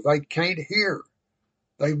disciples. They can't hear.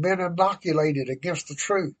 They've been inoculated against the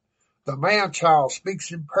truth. The man-child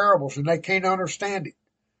speaks in parables and they can't understand it.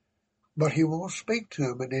 But he won't speak to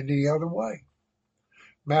them in any other way.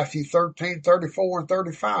 Matthew 13:34 and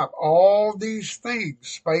 35. All these things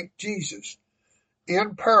spake Jesus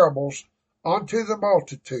in parables unto the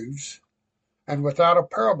multitudes, and without a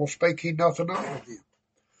parable spake he nothing unto them,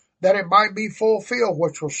 that it might be fulfilled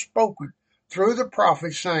which was spoken through the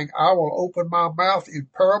prophets, saying, I will open my mouth in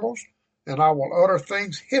parables, and I will utter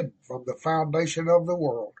things hidden from the foundation of the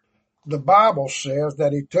world. The Bible says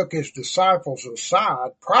that he took his disciples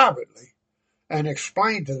aside privately and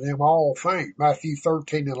explained to them all things. Matthew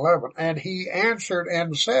 13 and 11. And he answered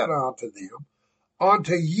and said unto them,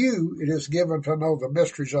 unto you it is given to know the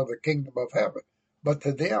mysteries of the kingdom of heaven, but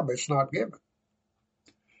to them it's not given.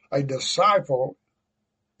 A disciple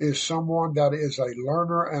is someone that is a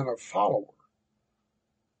learner and a follower.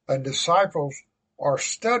 And disciples are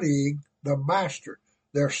studying the master.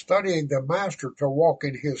 They're studying the master to walk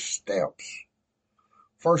in his steps.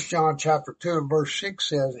 1 John chapter 2 and verse 6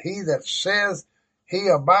 says, he that says he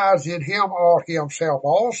abides in him ought himself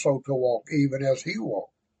also to walk even as he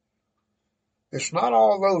walked. It's not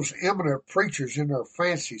all those eminent preachers in their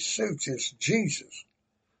fancy suits. It's Jesus.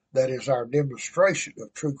 That is our demonstration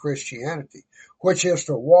of true Christianity, which is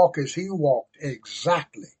to walk as he walked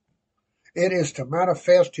exactly. It is to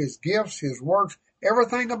manifest his gifts, his works,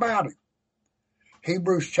 everything about him.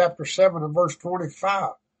 Hebrews chapter 7 and verse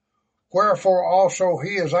 25. Wherefore also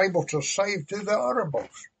he is able to save to the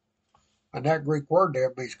uttermost. And that Greek word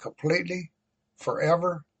there means completely,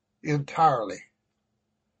 forever, entirely.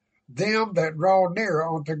 Them that draw near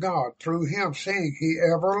unto God through him, seeing he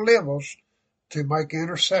ever liveth to make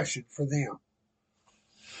intercession for them.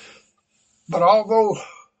 But although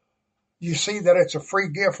you see that it's a free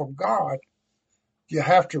gift from God, you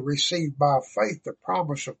have to receive by faith the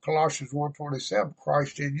promise of Colossians 1:27,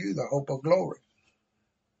 Christ in you, the hope of glory.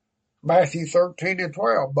 Matthew 13 and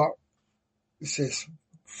 12, but it says,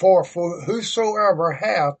 for whosoever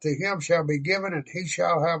hath, to him shall be given, and he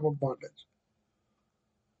shall have abundance.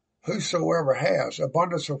 Whosoever has,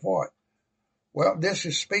 abundance of what? Well, this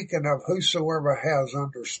is speaking of whosoever has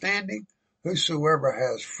understanding, whosoever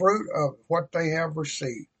has fruit of what they have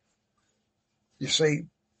received. You see,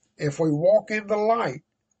 if we walk in the light,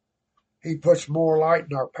 he puts more light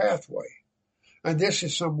in our pathway. And this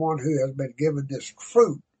is someone who has been given this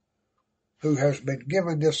fruit, who has been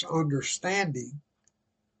given this understanding.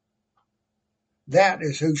 That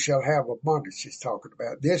is who shall have abundance he's talking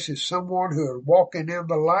about. This is someone who is walking in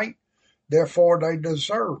the light, therefore they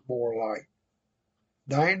deserve more light.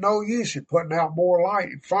 There ain't no use in putting out more light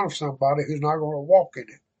in front of somebody who's not going to walk in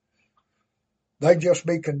it. They just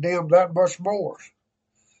be condemned that much more.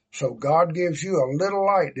 So God gives you a little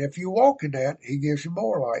light. If you walk in that, he gives you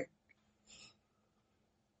more light.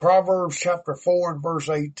 Proverbs chapter 4 and verse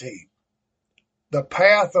 18. The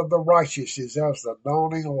path of the righteous is as the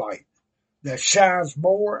dawning light, that shines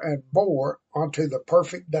more and more unto the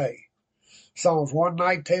perfect day. Psalms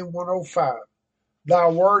 119, 105. Thy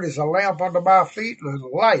word is a lamp unto my feet and a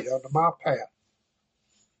light unto my path.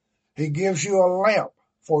 He gives you a lamp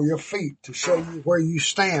for your feet to show you where you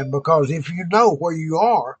stand, because if you know where you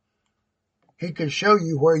are, he can show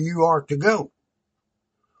you where you are to go.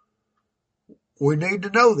 We need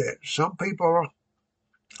to know that. Some people,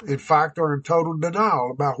 in fact, are in total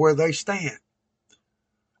denial about where they stand.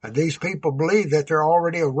 And these people believe that they're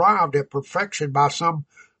already arrived at perfection by some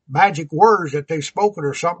magic words that they've spoken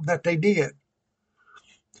or something that they did.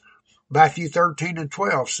 Matthew 13 and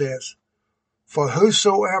 12 says, for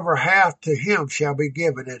whosoever hath, to him shall be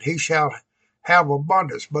given, and he shall have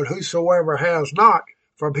abundance. But whosoever has not,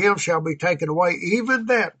 from him shall be taken away even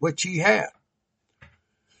that which he hath.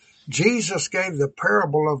 Jesus gave the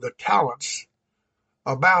parable of the talents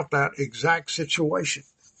about that exact situation.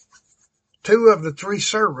 2 of the 3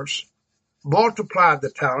 servants multiplied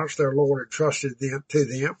the talents their Lord entrusted to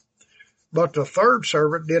them, but the 3rd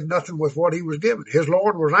servant did nothing with what he was given. His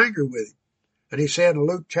Lord was angry with him. And he said in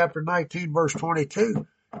Luke chapter 19, verse 22,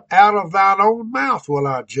 out of thine own mouth will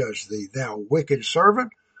I judge thee, thou wicked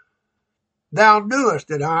servant. Thou knewest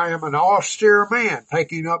that I am an austere man,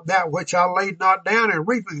 taking up that which I laid not down, and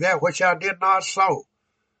reaping that which I did not sow.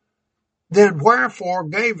 Then wherefore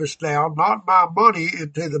gavest thou not my money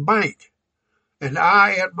into the bank? And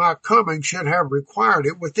I at my coming should have required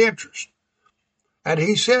it with interest. And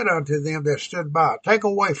he said unto them that stood by, take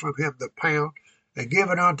away from him the pound, and give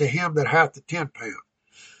it unto him that hath the 10 pounds.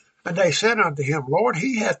 And they said unto him, Lord,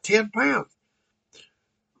 he hath 10 pounds.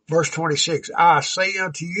 Verse 26, I say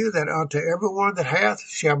unto you that unto everyone that hath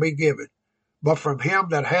shall be given, but from him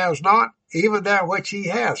that has not, even that which he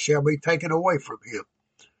hath shall be taken away from him.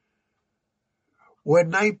 When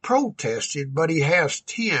they protested, but he has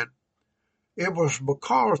 10, it was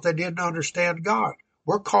because they didn't understand God.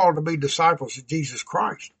 We're called to be disciples of Jesus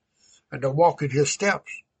Christ and to walk in his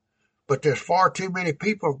steps. But there's far too many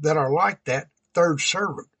people that are like that 3rd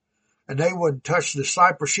servant, and they wouldn't touch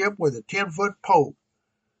discipleship with a 10-foot pole.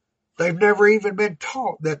 They've never even been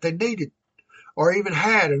taught that they needed or even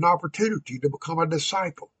had an opportunity to become a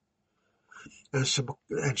disciple. And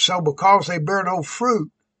so because they bear no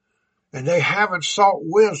fruit and they haven't sought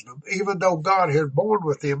wisdom, even though God has borne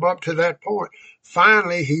with them up to that point,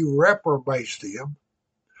 finally he reprobates them.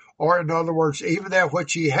 Or in other words, even that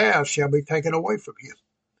which he has shall be taken away from him.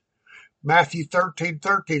 Matthew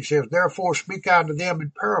 13:13 says, therefore speak I to them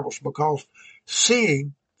in parables, because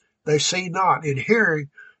seeing they see not, and hearing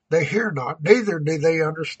they hear not, neither do they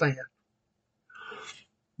understand.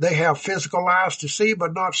 They have physical eyes to see,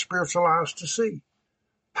 but not spiritual eyes to see.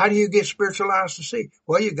 How do you get spiritual eyes to see?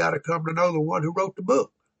 Well, you got to come to know the one who wrote the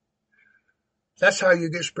book. That's how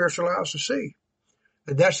you get spiritual eyes to see.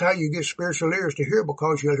 And that's how you get spiritual ears to hear,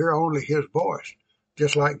 because you'll hear only his voice.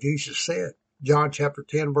 Just like Jesus said, John chapter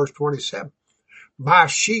 10, verse 27. My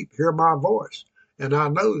sheep hear my voice, and I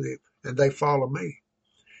know them, and they follow me.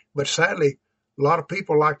 But sadly, a lot of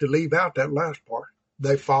people like to leave out that last part.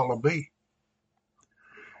 They follow me.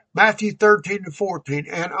 Matthew 13:14,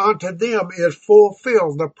 and unto them is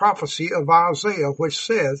fulfilled the prophecy of Isaiah, which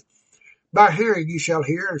says, by hearing you shall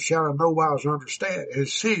hear, and shall in no wise understand, and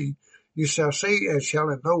seeing you shall see, and shall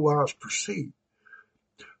in no wise perceive.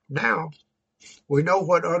 Now, we know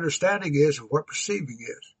what understanding is and what perceiving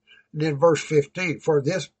is. And then verse 15, for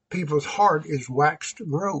this people's heart is waxed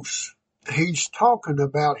gross. He's talking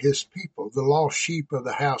about his people, the lost sheep of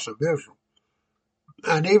the house of Israel.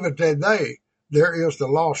 And even today, there is the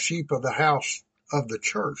lost sheep of the house of the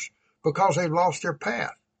church because they've lost their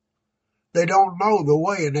path. They don't know the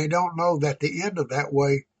way, and they don't know that the end of that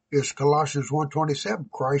way is Colossians 1:27,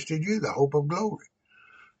 Christ in you, the hope of glory.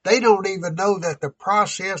 They don't even know that the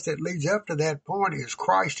process that leads up to that point is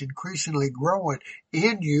Christ increasingly growing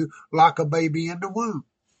in you like a baby in the womb.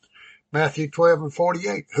 Matthew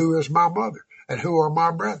 12:48, who is my mother, and who are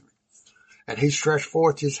my brethren? And he stretched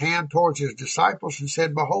forth his hand towards his disciples and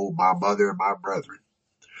said, behold, my mother and my brethren.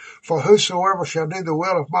 For whosoever shall do the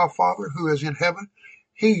will of my Father who is in heaven,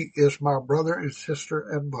 he is my brother and sister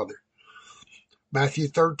and mother. Matthew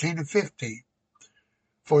 13:15.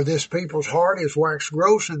 For this people's heart is waxed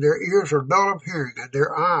gross, and their ears are dull of hearing, and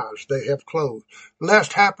their eyes they have closed,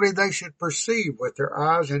 lest haply they should perceive with their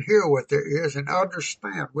eyes, and hear with their ears, and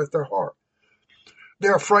understand with their heart.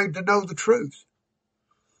 They're afraid to know the truth,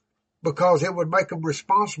 because it would make them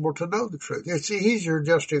responsible to know the truth. It's easier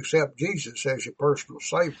just to accept Jesus as your personal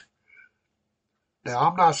Savior. Now,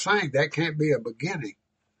 I'm not saying that can't be a beginning.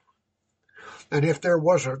 And if there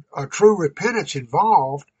was a true repentance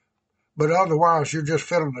involved, but otherwise you're just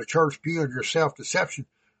filling the church pew and your self-deception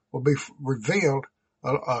will be revealed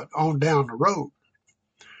on down the road.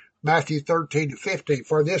 Matthew 13:15,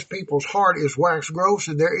 for this people's heart is waxed gross,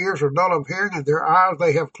 and their ears are dull of hearing, and their eyes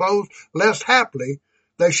they have closed, lest haply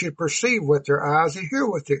they should perceive with their eyes and hear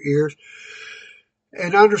with their ears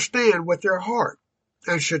and understand with their heart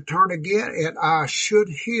and should turn again and I should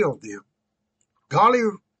heal them.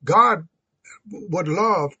 God would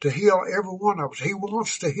love to heal every one of us. He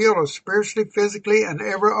wants to heal us spiritually, physically, and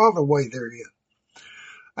every other way there is.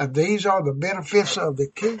 And these are the benefits of the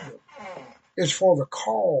kingdom. It's for the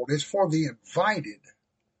called. It's for the invited.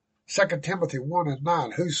 2 Timothy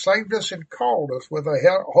 1:9, who saved us and called us with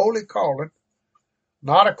a holy calling,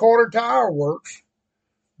 not according to our works,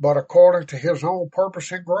 but according to his own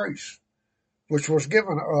purpose and grace, which was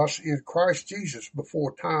given us in Christ Jesus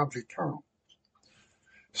before times eternal.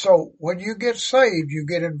 So when you get saved, you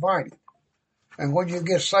get invited. And when you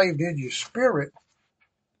get saved in your spirit,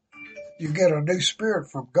 you get a new spirit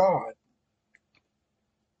from God.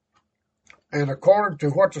 And according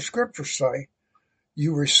to what the scriptures say,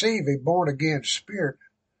 you receive a born-again spirit,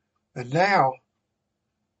 and now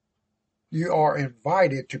you are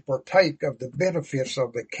invited to partake of the benefits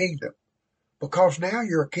of the kingdom, because now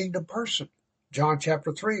you're a kingdom person. John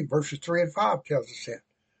chapter 3, verses 3 and 5 tells us that.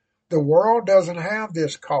 The world doesn't have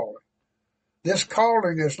this calling. This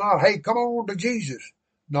calling is not, hey, come on to Jesus.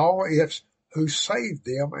 No, it's who saved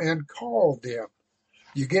them and called them.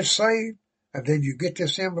 You get saved, and then you get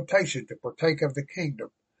this invitation to partake of the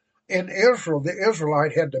kingdom. In Israel, the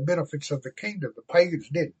Israelite had the benefits of the kingdom. The pagans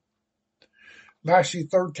didn't. Matthew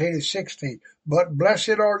 13:16, but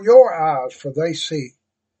blessed are your eyes, for they see.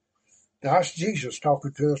 Now, that's Jesus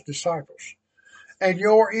talking to his disciples. And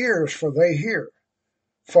your ears, for they hear.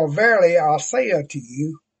 For verily I say unto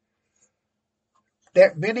you,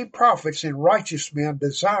 that many prophets and righteous men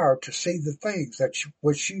desire to see the things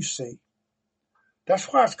which you see. That's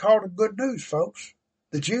why it's called the good news, folks.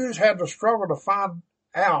 The Jews had to struggle to find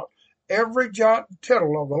out every jot and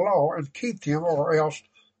tittle of the law and keep them, or else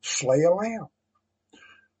slay a lamb.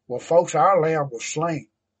 Well, folks, our lamb was slain.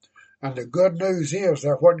 And the good news is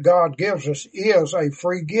that what God gives us is a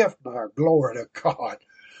free gift now. Glory to God.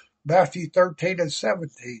 Matthew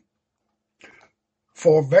 13:17.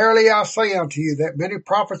 For verily I say unto you that many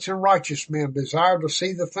prophets and righteous men desire to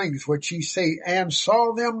see the things which ye see, and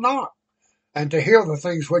saw them not, and to hear the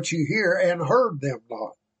things which ye hear, and heard them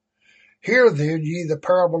not. Hear then ye the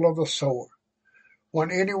parable of the sower.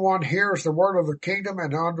 When anyone hears the word of the kingdom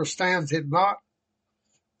and understands it not,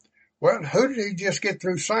 well, who did he just get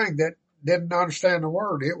through saying that didn't understand the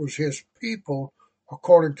word? It was his people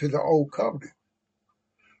according to the old covenant.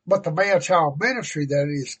 But the man-child ministry that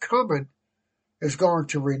is coming is going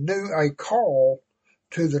to renew a call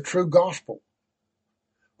to the true gospel,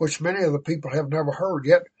 which many of the people have never heard,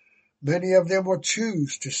 yet many of them will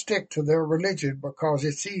choose to stick to their religion because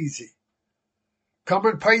it's easy. Come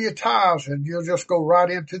and pay your tithes and you'll just go right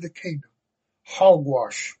into the kingdom.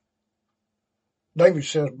 Hogwash. David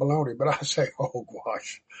says baloney, but I say, oh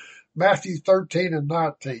gosh. Matthew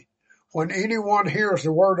 13:19. When anyone hears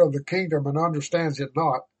the word of the kingdom and understands it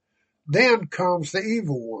not, then comes the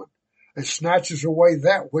evil one and snatches away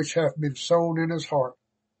that which hath been sown in his heart.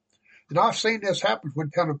 And I've seen this happen when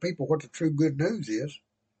telling people what the true good news is.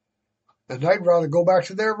 And they'd rather go back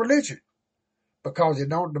to their religion because it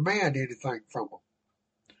don't demand anything from them.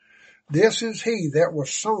 This is he that was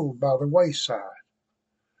sown by the wayside.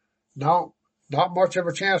 No, not much of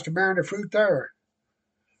a chance to bear any fruit there.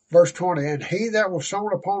 Verse 20, and he that was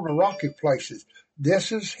sown upon the rocky places,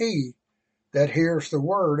 this is he that hears the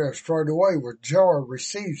word and straightway with joy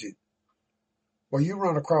receives it. Well, you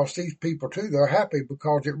run across these people too. They're happy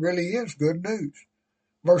because it really is good news.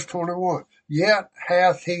 Verse 21, yet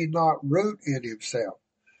hath he not root in himself,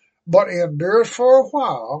 but endures for a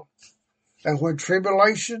while, and when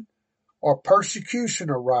tribulation or persecution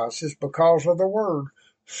arises because of the word,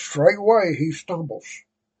 straightway he stumbles.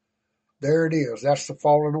 There it is. That's the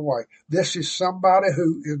falling away. This is somebody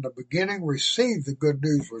who in the beginning received the good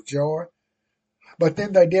news with joy, but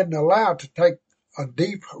then they didn't allow it to take a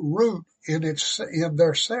deep root in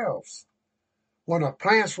themselves. When a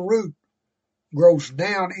plant's root grows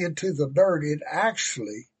down into the dirt, it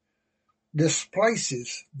actually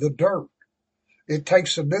displaces the dirt. It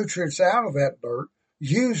takes the nutrients out of that dirt,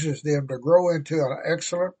 uses them to grow into an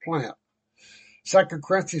excellent plant. 2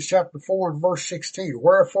 Corinthians chapter 4 and verse 16,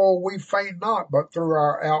 wherefore we faint not, but through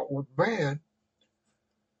our outward man,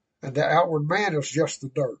 and the outward man is just the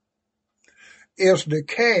dirt, is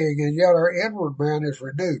decaying, and yet our inward man is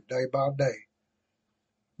renewed day by day.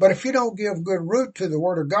 But if you don't give good root to the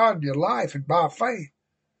word of God in your life and by faith,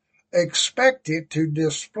 expect it to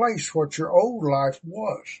displace what your old life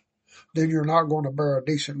was, then you're not going to bear a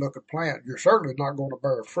decent looking plant. You're certainly not going to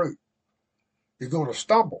bear fruit. You're going to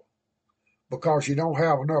stumble because you don't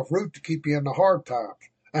have enough root to keep you in the hard times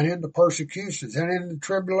and in the persecutions and in the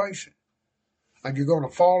tribulation. And you're going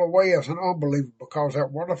to fall away as an unbeliever because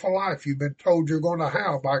that wonderful life you've been told you're going to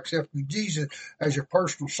have by accepting Jesus as your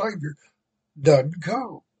personal Savior doesn't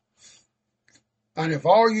come. And if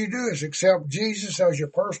all you do is accept Jesus as your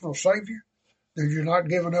personal Savior, then you're not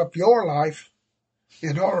giving up your life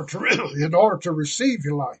in order to receive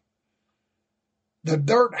your life. The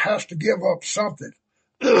dirt has to give up something.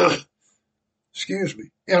 Excuse me,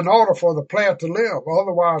 in order for the plant to live.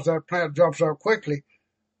 Otherwise, that plant jumps up quickly.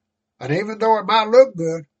 And even though it might look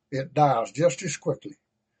good, it dies just as quickly.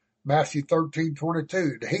 Matthew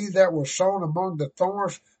 13:22. He that was sown among the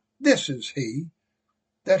thorns, this is he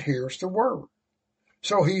that hears the word.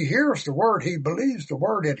 So he hears the word, he believes the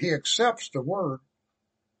word, and he accepts the word.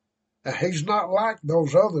 And he's not like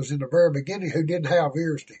those others in the very beginning who didn't have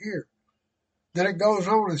ears to hear. Then it goes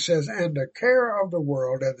on and says, and the care of the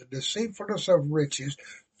world and the deceitfulness of riches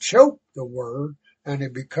choke the word, and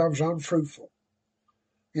it becomes unfruitful.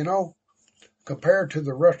 You know, compared to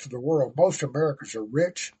the rest of the world, most Americans are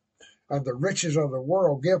rich, and the riches of the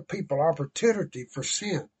world give people opportunity for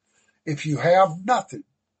sin. If you have nothing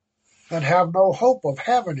and have no hope of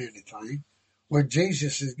having anything, when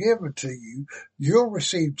Jesus is given to you, you'll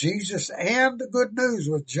receive Jesus and the good news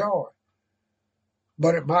with joy.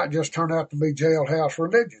 But it might just turn out to be jailhouse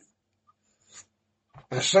religion.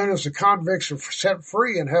 As soon as the convicts are set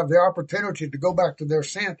free and have the opportunity to go back to their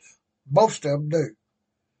sin, most of them do.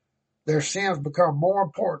 Their sins become more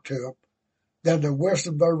important to them than the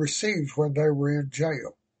wisdom they received when they were in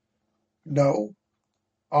jail. No,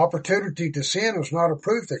 opportunity to sin is not a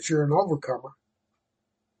proof that you're an overcomer.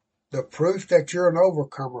 The proof that you're an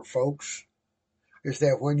overcomer, folks, is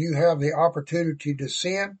that when you have the opportunity to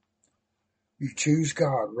sin, you choose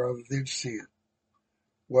God rather than sin.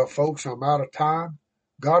 Well, folks, I'm out of time.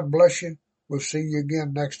 God bless you. We'll see you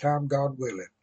again next time, God willing.